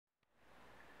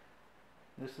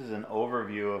This is an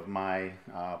overview of my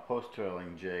post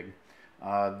drilling jig.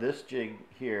 This jig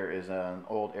here is an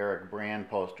old Eric Brand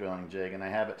post drilling jig, and I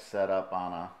have it set up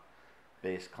on a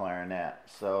bass clarinet.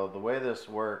 So the way this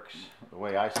works, the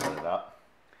way I set it up,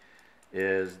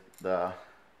 is the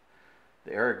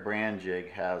Eric Brand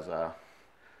jig has a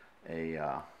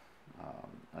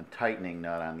tightening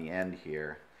nut on the end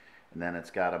here, and then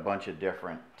it's got a bunch of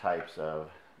different types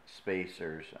of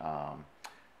spacers,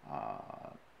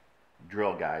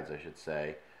 drill guides I should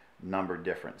say, numbered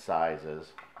different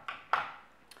sizes.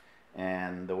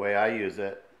 And the way I use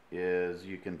it is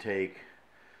you can take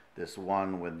this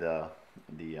one with the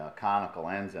conical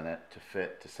ends in it to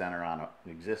fit to center on an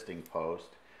existing post.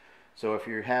 So if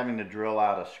you're having to drill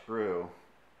out a screw,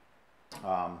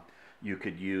 you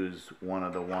could use one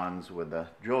of the ones with the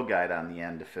drill guide on the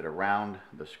end to fit around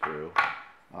the screw,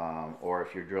 or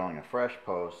if you're drilling a fresh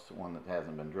post, one that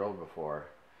hasn't been drilled before,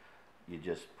 you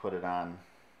just put it on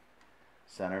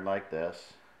centered like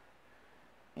this,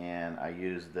 and I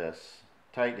use this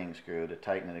tightening screw to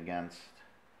tighten it against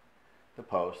the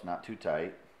post, not too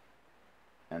tight,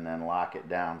 and then lock it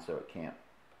down so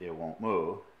it won't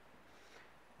move,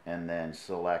 and then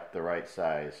select the right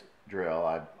size drill.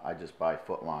 I just buy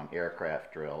foot-long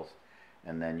aircraft drills,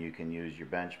 and then you can use your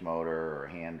bench motor or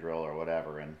hand drill or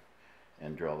whatever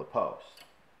and drill the post.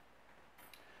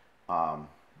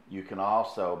 You can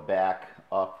also back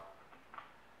up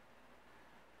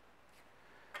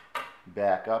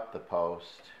the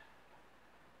post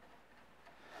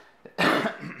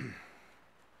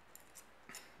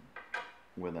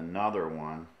with another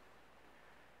one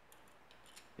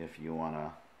if you want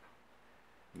to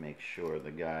make sure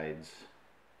the guides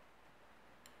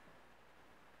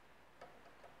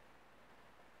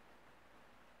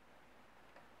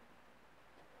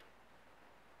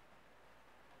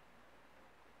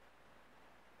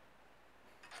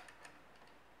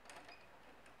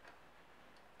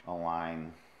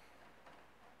align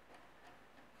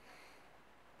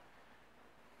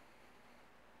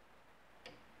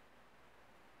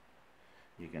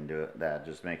you can do that.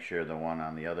 Just make sure the one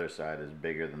on the other side is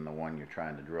bigger than the one you're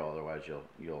trying to drill, otherwise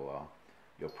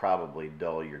you'll probably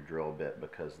dull your drill bit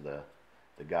because the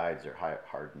guides are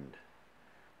hardened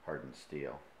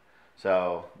steel.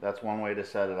 So that's one way to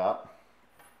set it up.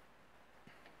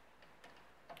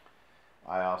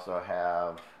 I also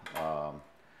have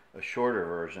a shorter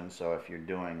version, so if you're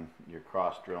doing your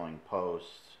cross drilling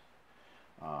posts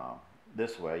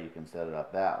this way, you can set it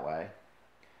up that way.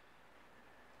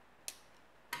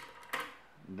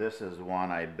 This is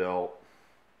one I built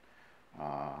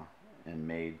and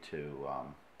made to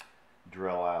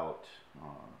drill out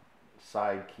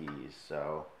side keys,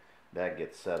 so that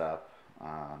gets set up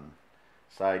on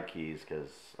side keys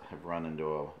because I've run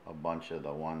into a bunch of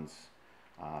the ones,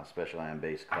 especially on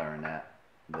bass clarinet,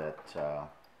 that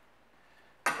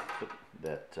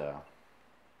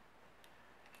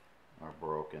are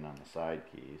broken on the side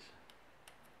keys.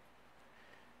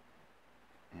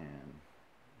 And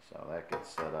so that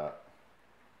gets set up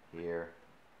here.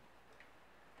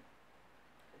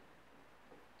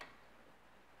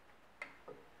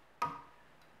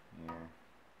 Here.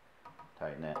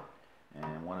 Tighten it.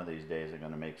 And one of these days I'm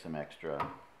going to make some extra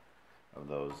of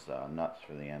those nuts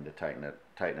for the end to tighten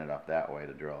it up that way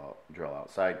to drill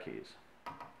out side keys.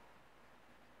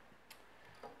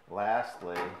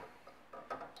 Lastly,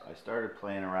 I started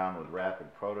playing around with rapid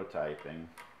prototyping,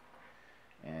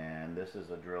 and this is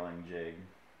a drilling jig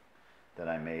that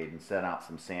I made and sent out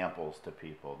some samples to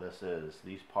people.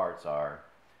 These parts are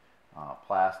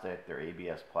plastic, they're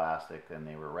ABS plastic, and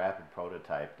they were rapid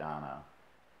prototyped on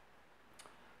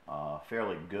a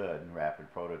fairly good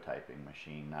rapid prototyping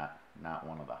machine, not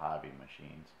one of the hobby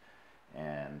machines.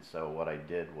 And so what I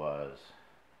did was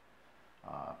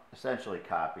essentially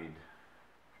copied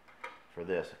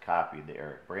the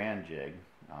Eric Brand jig,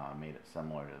 made it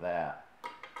similar to that,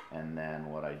 and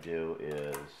then what I do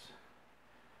is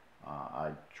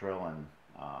I drill and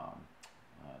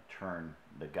turn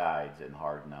the guides and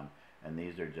harden them, and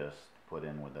these are just put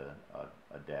in with a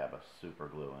dab of super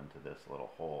glue into this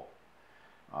little hole.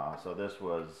 So this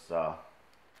was the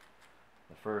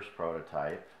first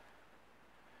prototype,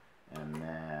 and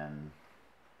then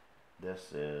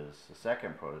this is the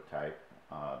second prototype.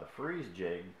 The freeze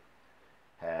jig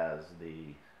has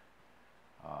the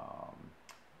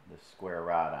square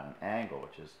rod on an angle,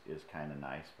 which is kind of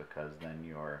nice because then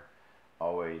you're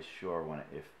always sure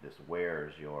if this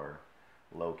wears, you're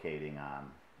locating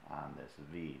on this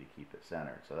V to keep it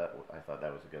centered. So I thought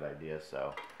that was a good idea.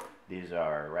 So these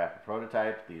are rapid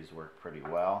prototype. These work pretty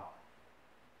well,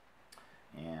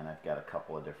 and I've got a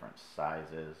couple of different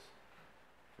sizes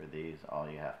for these, all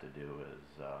you have to do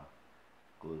is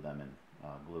glue them in,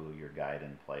 glue your guide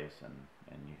in place,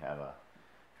 and you have a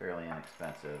fairly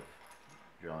inexpensive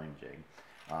drilling jig.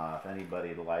 If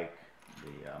anybody would like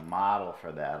the model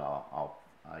for that,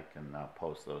 I can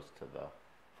post those to the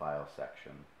file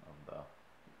section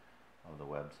of the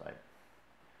website.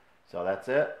 So that's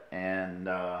it, and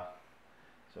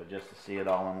so just to see it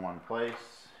all in one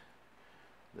place,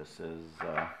 this is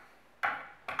my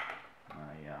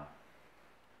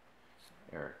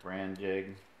Eric Brand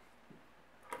jig.